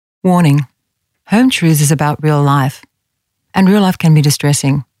Warning: Home Truths is about real life, and real life can be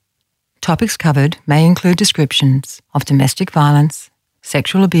distressing. Topics covered may include descriptions of domestic violence,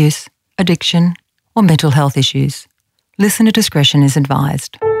 sexual abuse, addiction, or mental health issues. Listener discretion is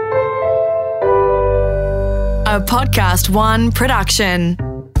advised. A Podcast One production.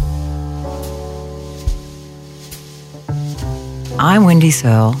 I'm Wendy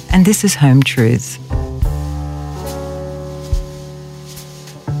Searle, and this is Home Truths.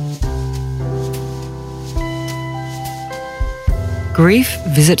 Grief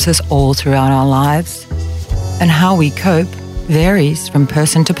visits us all throughout our lives, and how we cope varies from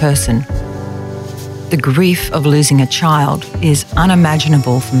person to person. The grief of losing a child is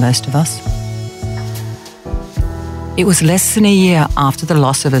unimaginable for most of us. It was less than a year after the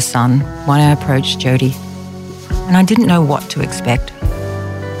loss of a son when I approached Jodie, and I didn't know what to expect.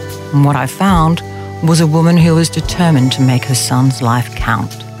 And what I found was a woman who was determined to make her son's life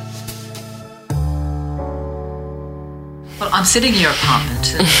count. Well, I'm sitting in your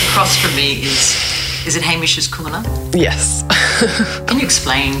apartment, and across from me is it Hamish's kumana? Yes. Can you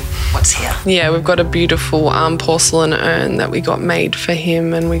explain what's here? Yeah, we've got a beautiful porcelain urn that we got made for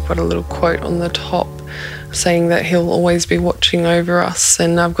him, and we've got a little quote on the top saying that he'll always be watching over us.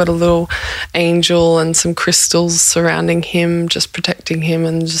 And I've got a little angel and some crystals surrounding him, just protecting him,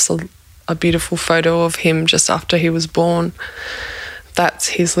 and just a beautiful photo of him just after he was born. That's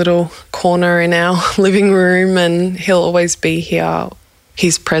his little corner in our living room, and he'll always be here.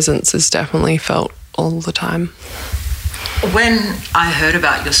 His presence is definitely felt all the time. When I heard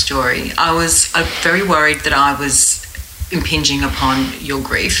about your story, I was very worried that I was impinging upon your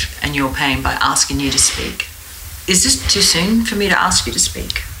grief and your pain by asking you to speak. Is this too soon for me to ask you to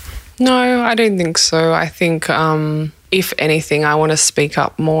speak? No, I don't think so. I think if anything, I want to speak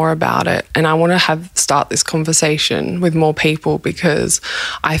up more about it, and I want to start this conversation with more people, because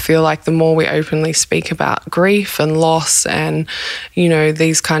I feel like the more we openly speak about grief and loss and,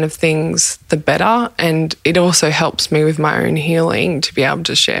 these kind of things, the better. And it also helps me with my own healing to be able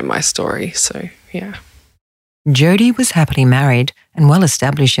to share my story. So, yeah. Jodie was happily married and well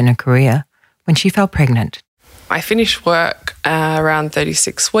established in her career when she fell pregnant. I finished work around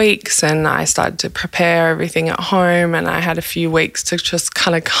 36 weeks, and I started to prepare everything at home, and I had a few weeks to just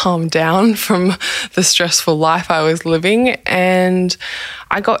kind of calm down from the stressful life I was living. And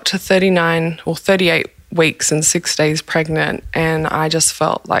I got to 38 weeks and 6 days pregnant, and I just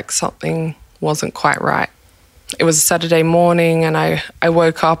felt like something wasn't quite right. It was a Saturday morning, and I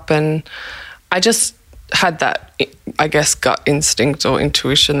woke up, and I just had that, I guess, gut instinct or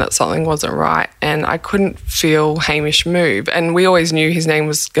intuition that something wasn't right, and I couldn't feel Hamish move. And we always knew his name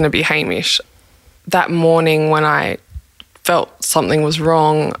was going to be Hamish. That morning when I felt something was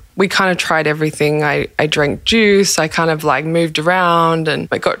wrong, we kind of tried everything. I drank juice, I kind of moved around, and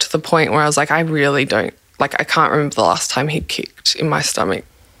it got to the point where I was like, I can't remember the last time he kicked in my stomach.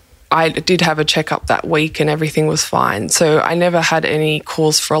 I did have a checkup that week and everything was fine. So I never had any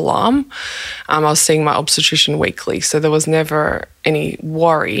cause for alarm. I was seeing my obstetrician weekly, so there was never any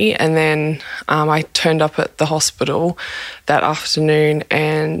worry. And then I turned up at the hospital that afternoon,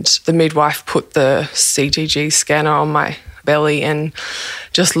 and the midwife put the CTG scanner on my belly and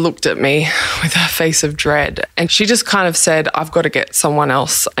just looked at me with a face of dread. And she just kind of said, I've got to get someone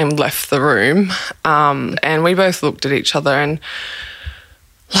else, and left the room. And we both looked at each other, and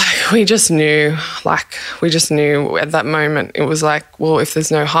we just knew at that moment. It was like, well, if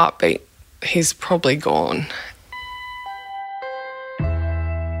there's no heartbeat, he's probably gone.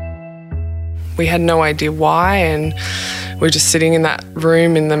 We had no idea why, and we were just sitting in that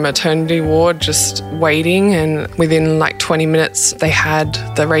room in the maternity ward just waiting, and within 20 minutes they had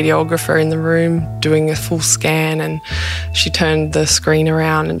the radiographer in the room doing a full scan, and she turned the screen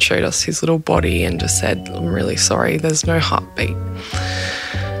around and showed us his little body and just said, I'm really sorry, there's no heartbeat.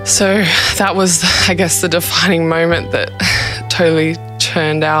 So that was, I guess, the defining moment that totally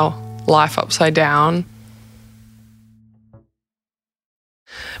turned our life upside down.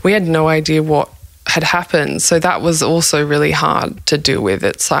 We had no idea what had happened, so that was also really hard to deal with.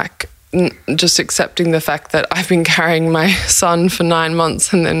 It's like just accepting the fact that I've been carrying my son for 9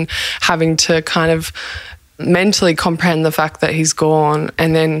 months, and then having to kind of mentally comprehend the fact that he's gone,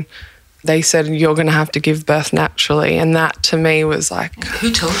 and then they said, you're going to have to give birth naturally. And that to me was like... Who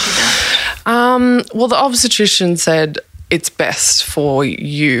told you that? Well, the obstetrician said it's best for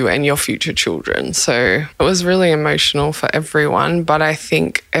you and your future children. So it was really emotional for everyone, but I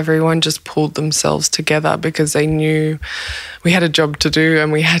think everyone just pulled themselves together because they knew we had a job to do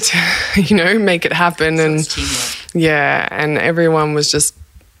and we had to, make it happen. So and it's teamwork. Yeah, and everyone was just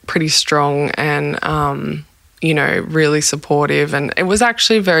pretty strong, and really supportive. And it was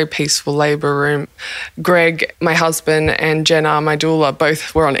actually a very peaceful labour room. Greg, my husband, and Jenna, my doula,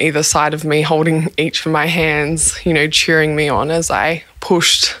 both were on either side of me, holding each of my hands, cheering me on as I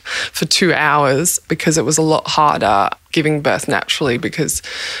pushed for 2 hours, because it was a lot harder giving birth naturally, because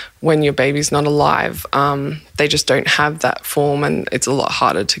when your baby's not alive, they just don't have that form, and it's a lot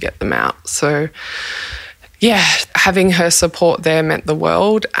harder to get them out. So yeah, having her support there meant the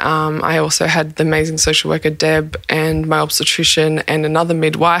world. I also had the amazing social worker, Deb, and my obstetrician and another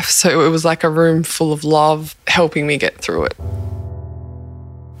midwife. So it was like a room full of love helping me get through it.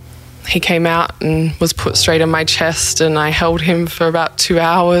 He came out and was put straight on my chest, and I held him for about 2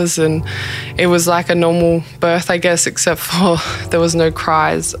 hours, and it was like a normal birth, I guess, except for there was no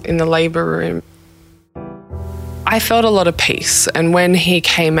cries in the labour room. I felt a lot of peace, and when he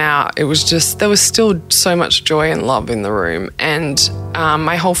came out, it was just, there was still so much joy and love in the room. And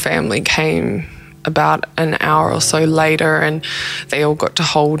my whole family came about an hour or so later, and they all got to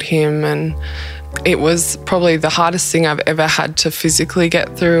hold him, and it was probably the hardest thing I've ever had to physically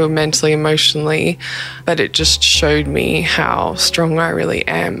get through, mentally, emotionally, but it just showed me how strong I really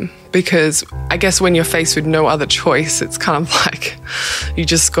am. Because I guess when you're faced with no other choice, it's kind of like you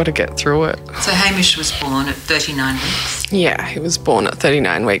just got to get through it. So Hamish was born at 39 weeks? Yeah, he was born at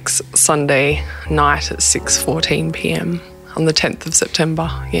 39 weeks, Sunday night at 6:14 p.m. on the 10th of September,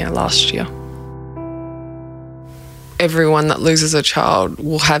 last year. Everyone that loses a child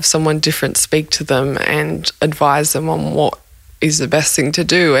will have someone different speak to them and advise them on what is the best thing to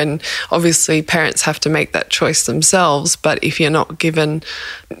do. And obviously parents have to make that choice themselves, but if you're not given,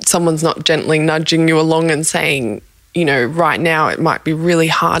 someone's not gently nudging you along and saying, right now it might be really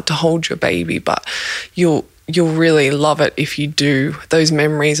hard to hold your baby, but you'll really love it if you do. Those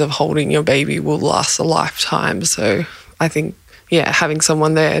memories of holding your baby will last a lifetime. So I think, having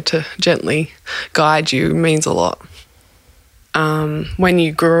someone there to gently guide you means a lot. When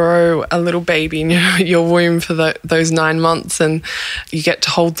you grow a little baby in your womb for those 9 months and you get to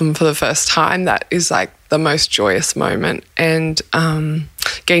hold them for the first time, that is like the most joyous moment. And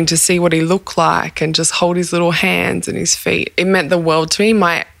getting to see what he looked like and just hold his little hands and his feet, it meant the world to me.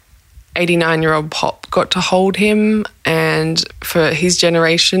 My 89-year-old pop got to hold him, and for his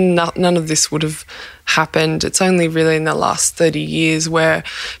generation, none of this would have happened. It's only really in the last 30 years where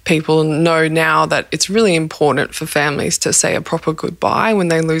people know now that it's really important for families to say a proper goodbye when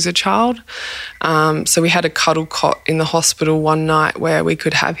they lose a child. So we had a cuddle cot in the hospital one night where we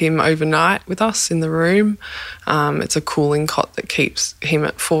could have him overnight with us in the room. It's a cooling cot that keeps him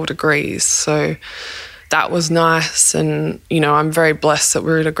at 4 degrees. So that was nice, and I'm very blessed that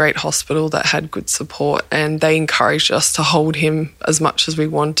we're in a great hospital that had good support, and they encouraged us to hold him as much as we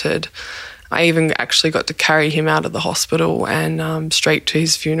wanted. I even actually got to carry him out of the hospital and straight to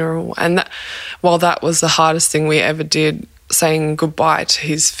his funeral. And while that was the hardest thing we ever did, saying goodbye to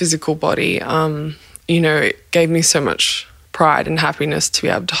his physical body, it gave me so much pride and happiness to be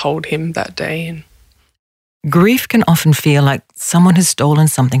able to hold him that day. Grief can often feel like someone has stolen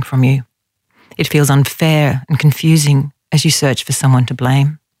something from you. It feels unfair and confusing as you search for someone to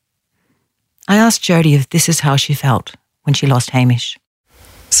blame. I asked Jodie if this is how she felt when she lost Hamish.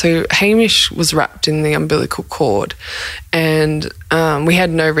 So Hamish was wrapped in the umbilical cord, and we had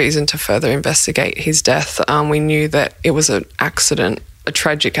no reason to further investigate his death. We knew that it was an accident, a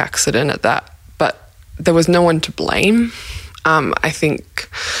tragic accident at that, but there was no one to blame. I think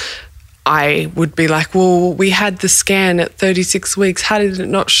I would be like, well, we had the scan at 36 weeks. How did it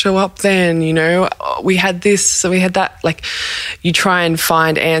not show up then? We had this, so we had that. Like, you try and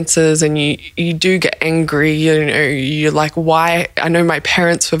find answers, and you do get angry. You're like, why? I know my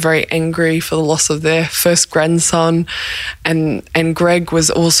parents were very angry for the loss of their first grandson, and Greg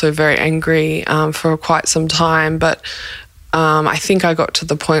was also very angry for quite some time. But I think I got to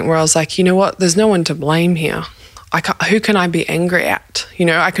the point where I was like, you know what? There's no one to blame here. Who can I be angry at?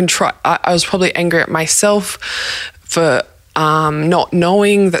 I can try. I was probably angry at myself for not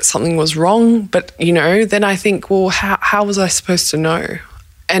knowing that something was wrong. But, then I think, well, how was I supposed to know?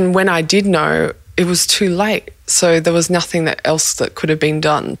 And when I did know, it was too late. So there was nothing else that could have been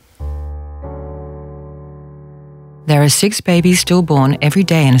done. There are 6 babies stillborn every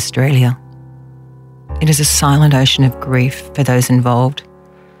day in Australia. It is a silent ocean of grief for those involved,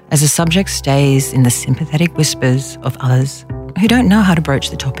 as the subject stays in the sympathetic whispers of others who don't know how to broach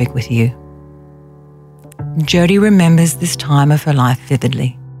the topic with you. Jodie remembers this time of her life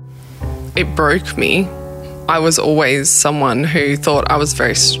vividly. It broke me I was always someone who thought I was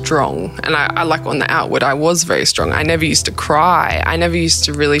very strong. And I like on the outward, I was very strong. I never used to cry. I never used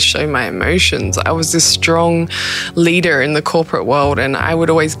to really show my emotions. I was this strong leader in the corporate world, and I would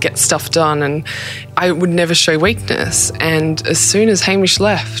always get stuff done, and I would never show weakness. And as soon as Hamish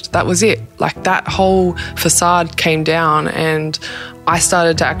left, that was it. Like, that whole facade came down, and I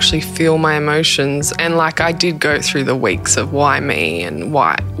started to actually feel my emotions. And like, I did go through the weeks of why me, and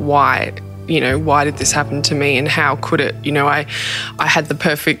why did this happen to me, and how could it? I had the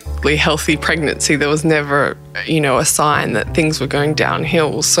perfectly healthy pregnancy. There was never, a sign that things were going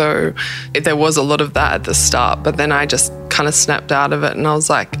downhill. So there was a lot of that at the start, but then I just kind of snapped out of it, and I was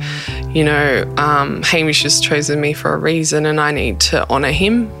like, Hamish has chosen me for a reason, and I need to honour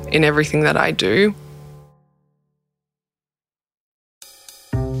him in everything that I do.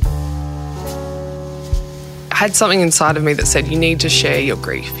 I had something inside of me that said, you need to share your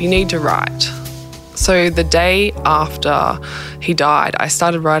grief, you need to write. So the day after he died, I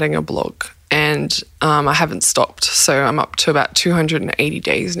started writing a blog, and I haven't stopped. So I'm up to about 280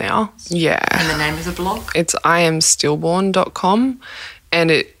 days now. Yeah. And the name of the blog? It's iamstillborn.com, and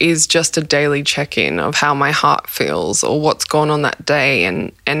it is just a daily check-in of how my heart feels or what's gone on that day,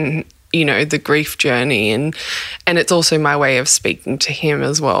 and the grief journey, and it's also my way of speaking to him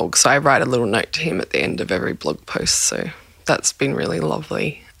as well. So I write a little note to him at the end of every blog post. So that's been really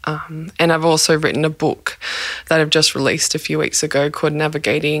lovely. And I've also written a book that I've just released a few weeks ago called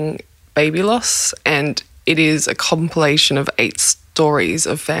Navigating Baby Loss, and it is a compilation of 8 stories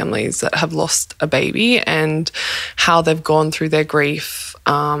of families that have lost a baby and how they've gone through their grief,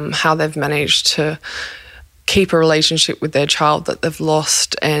 how they've managed to keep a relationship with their child that they've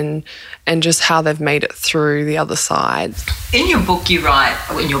lost, and just how they've made it through the other side. In your book,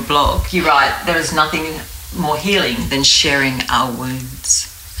 in your blog, you write, there is nothing more healing than sharing our wounds.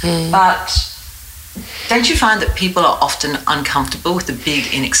 But don't you find that people are often uncomfortable with the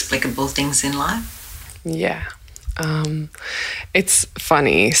big, inexplicable things in life? Yeah. It's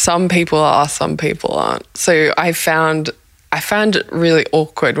funny. Some people are, some people aren't. So I found it really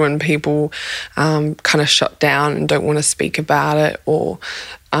awkward when people kind of shut down and don't want to speak about it, or,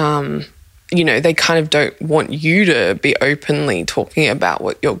 they kind of don't want you to be openly talking about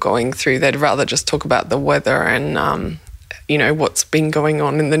what you're going through. They'd rather just talk about the weather and, what's been going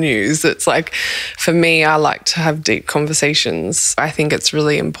on in the news. It's like, for me, I like to have deep conversations. I think it's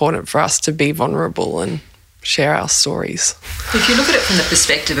really important for us to be vulnerable and share our stories. If you look at it from the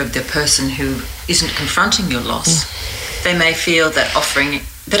perspective of the person who isn't confronting your loss, they may feel that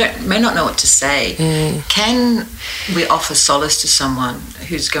may not know what to say. Can we offer solace to someone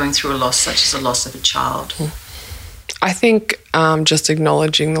who's going through a loss, such as the loss of a child? I think just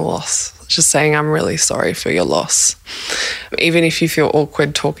acknowledging the loss, just saying, I'm really sorry for your loss. Even if you feel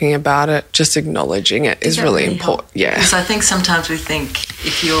awkward talking about it, just acknowledging it is really important. Yeah. Because I think sometimes we think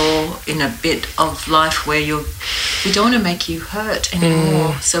if you're in a bit of life where we don't want to make you hurt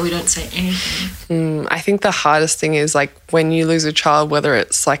anymore, so we don't say anything. I think the hardest thing is, like, when you lose a child, whether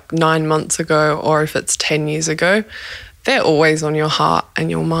it's like 9 months ago or if it's 10 years ago, they're always on your heart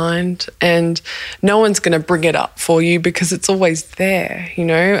and your mind, and no one's going to bring it up for you because it's always there,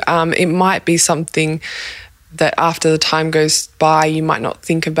 It might be something that after the time goes by you might not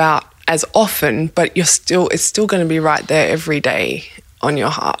think about as often, but it's still going to be right there every day on your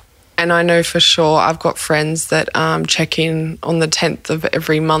heart. And I know for sure I've got friends that check in on the 10th of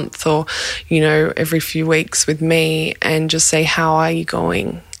every month or, every few weeks with me and just say, how are you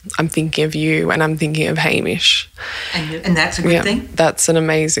going? I'm thinking of you and I'm thinking of Hamish. And that's a good thing? That's an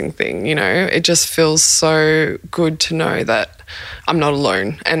amazing thing, It just feels so good to know that I'm not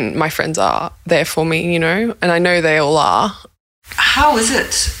alone and my friends are there for me, and I know they all are. How is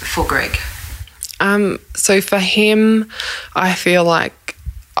it for Greg? So for him, I feel like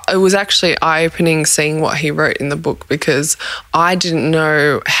it was actually eye-opening seeing what he wrote in the book, because I didn't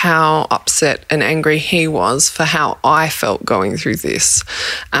know how upset and angry he was for how I felt going through this,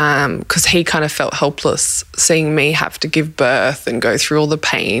 because he kind of felt helpless seeing me have to give birth and go through all the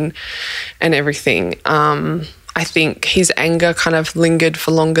pain and everything. I think his anger kind of lingered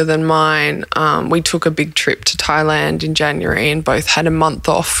for longer than mine. We took a big trip to Thailand in January and both had a month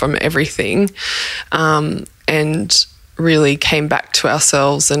off from everything, and really came back to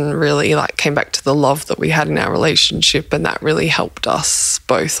ourselves and really came back to the love that we had in our relationship, and that really helped us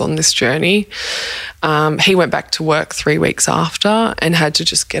both on this journey. He went back to work 3 weeks after and had to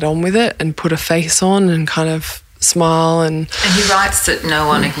just get on with it and put a face on and kind of smile. And he writes that no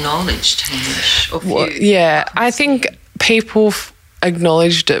one acknowledged Hamish. I think people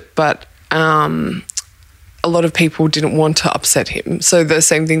acknowledged it, but a lot of people didn't want to upset him. So the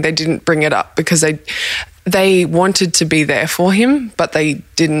same thing, they didn't bring it up because they wanted to be there for him, but they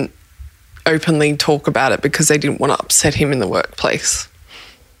didn't openly talk about it because they didn't want to upset him in the workplace.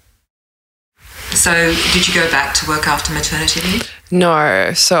 So did you go back to work after maternity leave?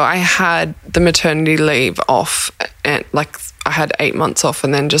 No. So I had the maternity leave off, and I had 8 months off,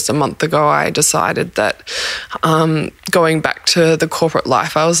 and then just a month ago I decided that going back to the corporate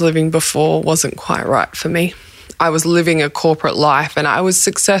life I was living before wasn't quite right for me. I was living a corporate life and I was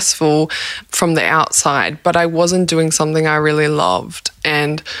successful from the outside, but I wasn't doing something I really loved,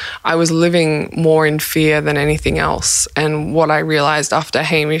 and I was living more in fear than anything else. And what I realised after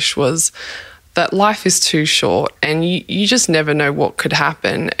Hamish was that life is too short, and you just never know what could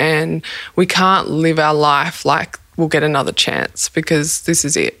happen, and we can't live our life like we'll get another chance, because this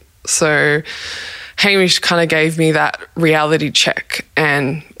is it. So Hamish kind of gave me that reality check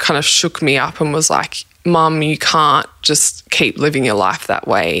and kind of shook me up and was like, Mum, you can't just keep living your life that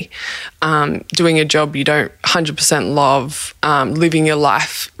way, doing a job you don't 100% love, living your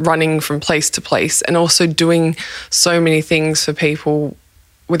life running from place to place, and also doing so many things for people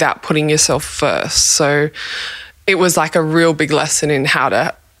without putting yourself first. So it was like a real big lesson in how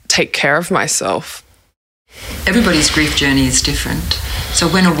to take care of myself. Everybody's grief journey is different. So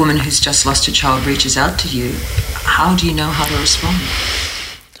when a woman who's just lost a child reaches out to you, how do you know how to respond?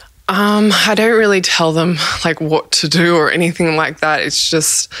 I don't really tell them what to do or anything like that. It's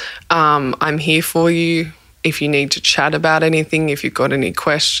just I'm here for you. If you need to chat about anything, if you've got any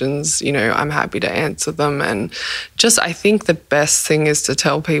questions, I'm happy to answer them. And just, I think the best thing is to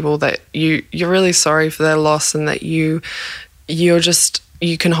tell people that you're really sorry for their loss, and that you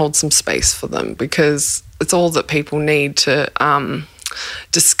can hold some space for them, because it's all that people need to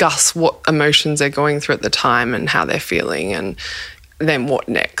discuss what emotions they're going through at the time and how they're feeling, and then what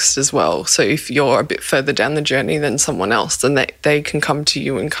next as well. So if you're a bit further down the journey than someone else, then they can come to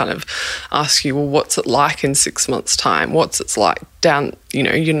you and kind of ask you, well, what's it like in 6 months' time? What's it like down,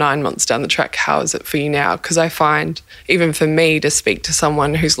 you're 9 months down the track? How is it for you now? Because I find, even for me, to speak to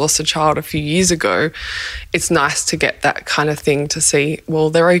someone who's lost a child a few years ago, it's nice to get that kind of thing to see, well,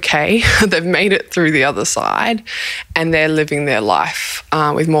 they're okay. They've made it through the other side, and they're living their life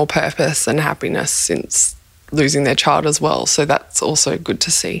with more purpose and happiness since losing their child as well. So that's also good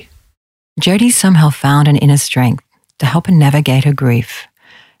to see. Jodie somehow found an inner strength to help her navigate her grief,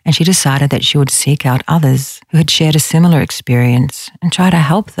 and she decided that she would seek out others who had shared a similar experience and try to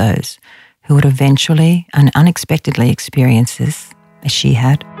help those who would eventually and unexpectedly experience this as she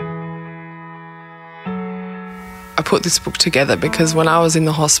had. I put this book together because when I was in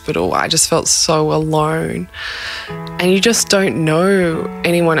the hospital, I just felt so alone. And you just don't know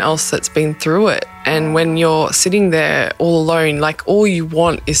anyone else that's been through it. And when you're sitting there all alone, all you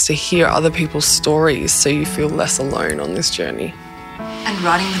want is to hear other people's stories so you feel less alone on this journey. And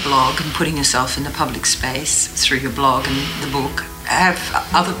writing the blog and putting yourself in the public space through your blog and the book, have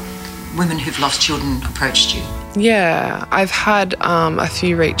other women who've lost children approached you? Yeah, I've had a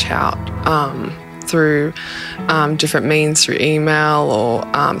few reach out through different means, through email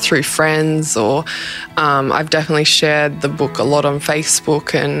or through friends, or I've definitely shared the book a lot on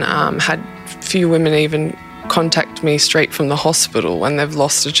Facebook, and had a few women even contact me straight from the hospital when they've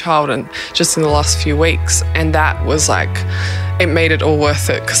lost a child, and just in the last few weeks. And that was it made it all worth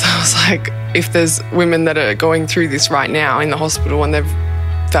it, because I was like, if there's women that are going through this right now in the hospital and they've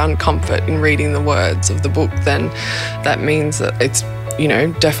found comfort in reading the words of the book, then that means that it's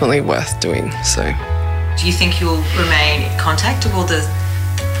definitely worth doing. So do you think you'll remain in contact, or will the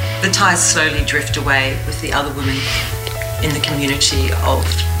ties slowly drift away with the other women in the community of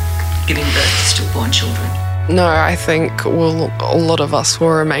giving birth to stillborn children? No, I think a lot of us will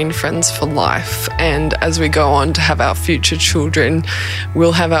remain friends for life, and as we go on to have our future children,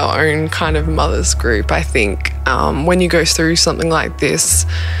 we'll have our own kind of mothers group. I think when you go through something like this,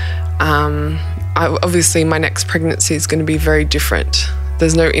 obviously my next pregnancy is going to be very different.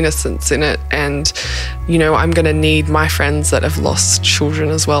 There's no innocence in it, and I'm going to need my friends that have lost children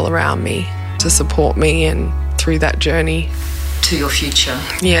as well around me to support me and through that journey. To your future.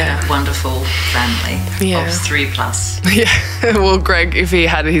 Yeah. Wonderful family of 3+. Yeah. Well, Greg, if he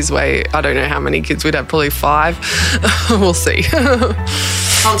had his way, I don't know how many kids we'd have, probably 5. We'll see. Well,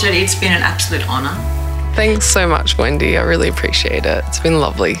 Jodie, it's been an absolute honour. Thanks so much, Wendy. I really appreciate it. It's been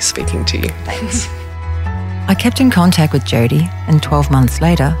lovely speaking to you. Thanks. I kept in contact with Jodie, and 12 months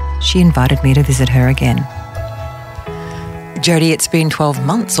later, she invited me to visit her again. Jodie, it's been 12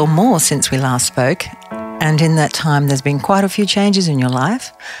 months or more since we last spoke, and in that time there's been quite a few changes in your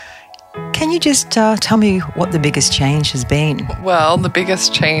life. Can you just tell me what the biggest change has been? Well, the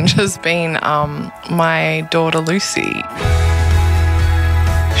biggest change has been my daughter Lucy.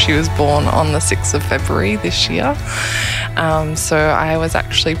 She was born on the 6th of February this year. So I was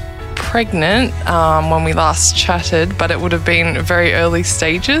actually pregnant when we last chatted, but it would have been very early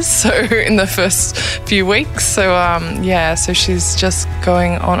stages, so in the first few weeks. So so she's just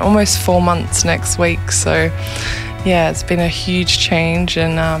going on almost 4 months next week. So yeah, it's been a huge change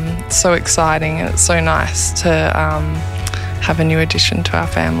and so exciting, and it's so nice to have a new addition to our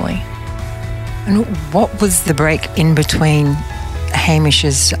family. And what was the break in between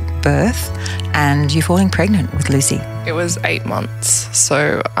Hamish's birth and you falling pregnant with Lucy? It was 8 months.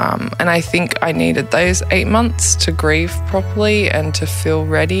 So, and I think I needed those 8 months to grieve properly and to feel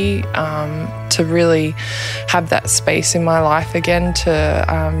ready, to really have that space in my life again to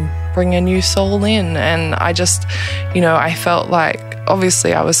bring a new soul in. And I just, I felt like,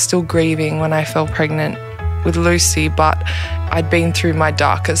 obviously I was still grieving when I fell pregnant with Lucy, but I'd been through my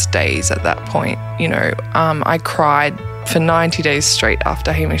darkest days at that point. I cried for 90 days straight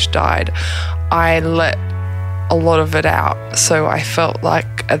after Hamish died. I let a lot of it out. So I felt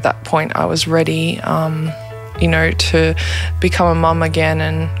like at that point I was ready, to become a mum again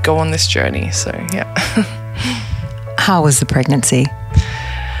and go on this journey. So, yeah. How was the pregnancy?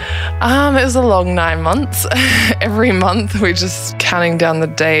 It was a long 9 months. Every month we're just counting down the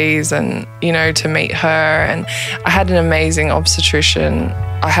days and, to meet her. And I had an amazing obstetrician.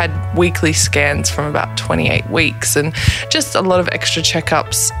 I had weekly scans from about 28 weeks and just a lot of extra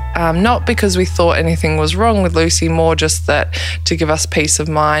checkups, not because we thought anything was wrong with Lucy, more just that to give us peace of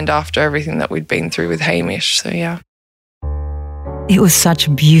mind after everything that we'd been through with Hamish. So, yeah. It was such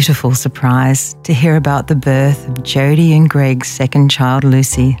a beautiful surprise to hear about the birth of Jodie and Greg's second child,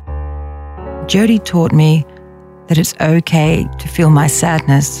 Lucy. Jodie taught me that it's okay to feel my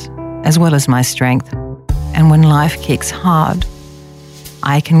sadness as well as my strength. And when life kicks hard,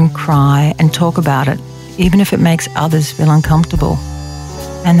 I can cry and talk about it, even if it makes others feel uncomfortable.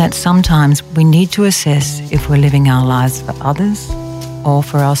 And that sometimes we need to assess if we're living our lives for others or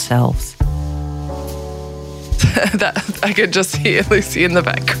for ourselves. That I could just hear Lucy in the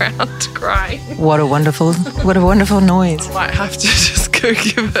background crying. What a wonderful noise. Might have to just go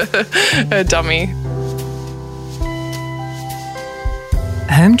give her a dummy.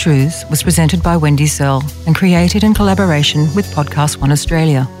 Home Truths was presented by Wendy Searle and created in collaboration with Podcast One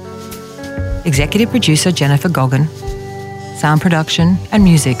Australia. Executive producer Jennifer Goggin. Sound production and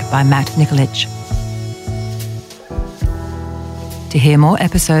music by Matt Nikolic. To hear more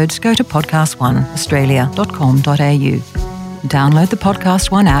episodes, go to podcastoneaustralia.com.au. Download the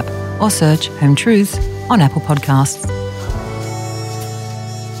Podcast One app or search Home Truths on Apple Podcasts.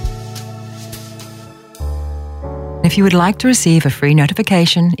 If you would like to receive a free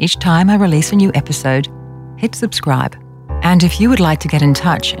notification each time I release a new episode, hit subscribe. And if you would like to get in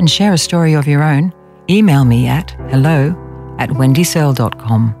touch and share a story of your own, email me at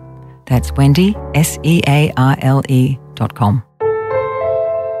hello@wendysearle.com. That's Wendy, SEARLE.com.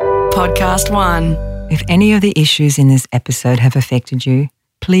 Podcast One. If any of the issues in this episode have affected you,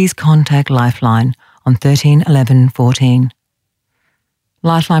 please contact Lifeline on 13 11 14.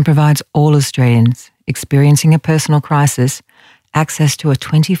 Lifeline provides all Australians experiencing a personal crisis access to a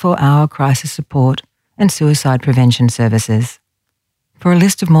 24-hour crisis support and suicide prevention services. For a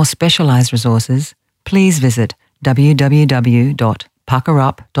list of more specialised resources, please visit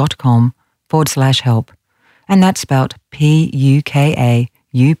www.puckerup.com/help, and that's spelled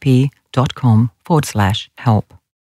PUKAUP.com/help.